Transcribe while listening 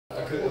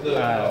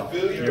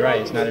You're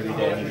right. It's not every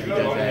day he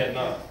does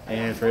that.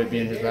 And for it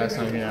being his last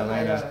time here in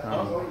Atlanta,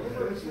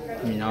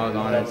 I mean, I was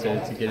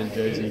honored to get his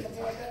jersey.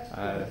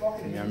 I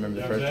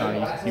remember the first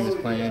time he was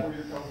playing,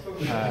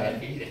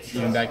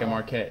 even back at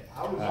Marquette.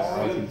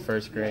 I was in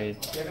first grade,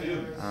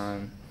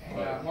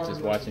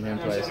 just watching him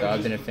play. So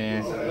I've been a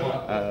fan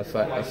of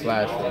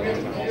Flash for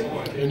a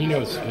long time. And you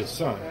know his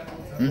son,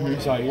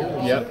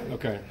 Zaire? Yep.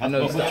 Okay. I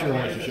know. What's your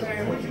relationship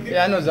with him?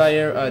 Yeah, I know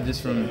Zaire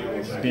just from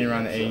being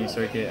around the AU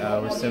circuit.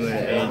 We're similar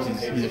in age.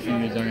 He's a few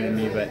years younger than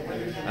me, but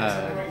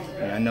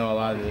I know a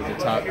lot of the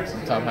top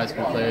high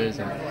school players,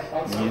 and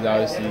he's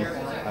obviously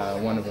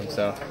one of them.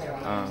 So,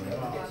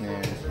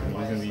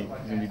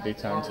 he's gonna be big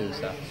time too.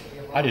 So.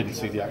 I didn't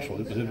see the actual.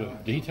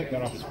 Did he take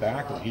that off his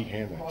back, or did he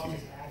hand that to you?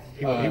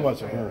 He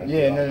wasn't wearing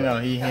it. Yeah, no.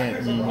 He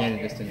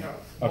handed this to me.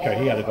 Okay,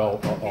 he had it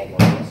all.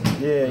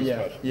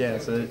 Yeah.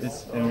 So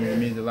it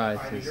means a lot.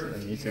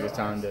 He took his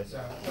time to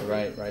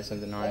write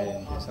something on it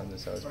and do something.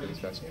 So it's pretty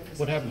special.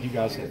 What happened to you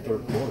guys in the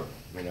third quarter?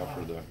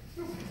 After the.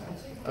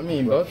 I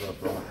mean, both.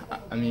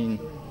 I mean,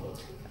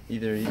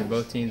 either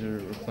both teams were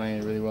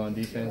playing really well on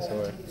defense,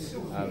 or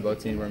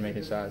both teams weren't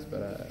making shots.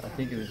 But I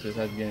think it was just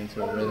us getting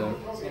into a rhythm,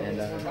 and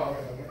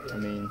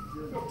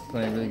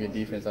playing really good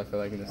defense. I feel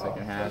like in the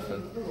second half,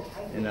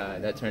 and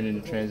that turned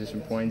into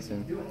transition points,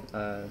 and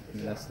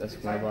that's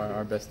one of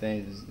our best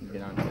things is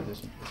getting on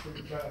transition.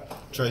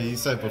 Trae, you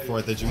said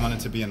before that you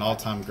wanted to be an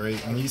all-time great.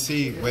 When you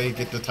see Wade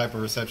get the type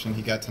of reception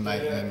he got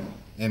tonight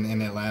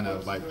in Atlanta,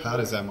 like, how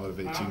does that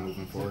motivate you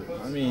moving forward?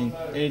 I mean,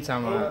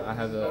 anytime I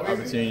have the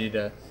opportunity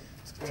to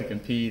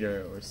compete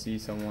or see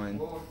someone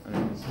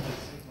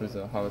who's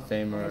a Hall of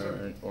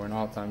Famer or an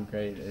all-time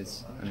great,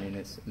 it's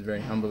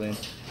very humbling.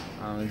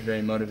 It's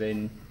very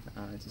motivating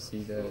to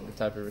see the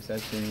type of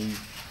reception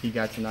he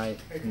got tonight.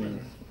 I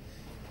mean,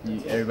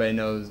 everybody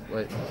knows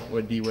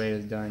what D Wade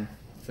has done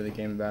for the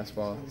game of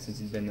basketball since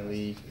he's been in the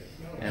league,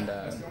 and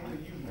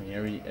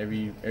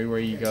everywhere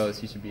he goes,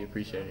 he should be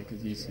appreciated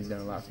because he's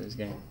done a lot for this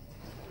game.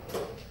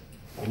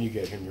 And you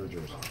gave him your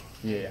jersey.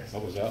 Yeah.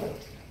 What was that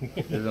like?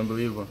 It was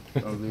unbelievable.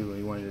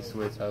 He wanted to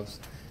switch. I was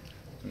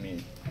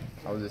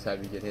just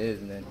happy to get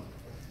his, and then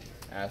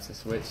asked to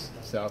switch.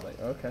 So I was like,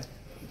 okay.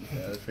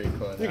 Yeah, that was pretty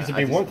cool. I think it'd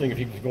be one thing if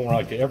he was going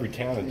around to every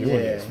town and doing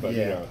this, but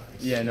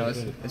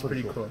it's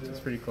pretty cool. It's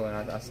pretty cool,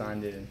 and I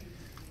signed it and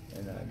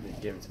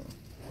gave it to him.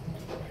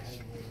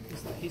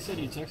 He said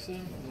you texted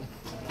him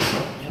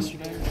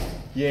yesterday.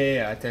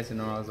 Yeah. I texted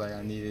him. I was like,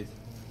 I needed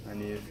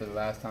for the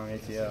last time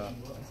ATL. I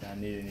said I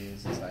needed. He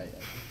was just like,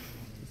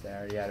 I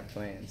already had a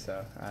plan.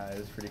 So it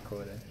was pretty cool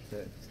to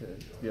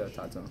be able to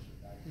talk to him.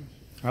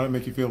 How did it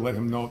make you feel? Let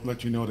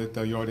you know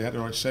that you already had it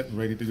all set and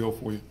ready to go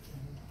for you.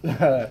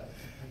 I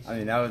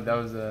mean, that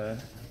was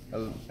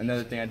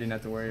another thing I didn't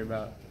have to worry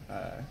about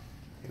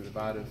because if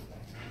I'd have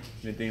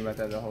been thinking about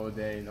that the whole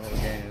day, the whole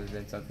game, it would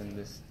have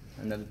been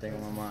another thing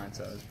on my mind.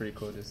 So it was pretty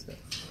cool just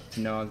to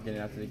know I was getting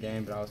after the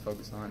game, but I was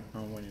focused on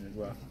winning as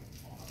well.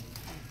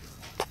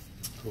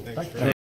 Cool.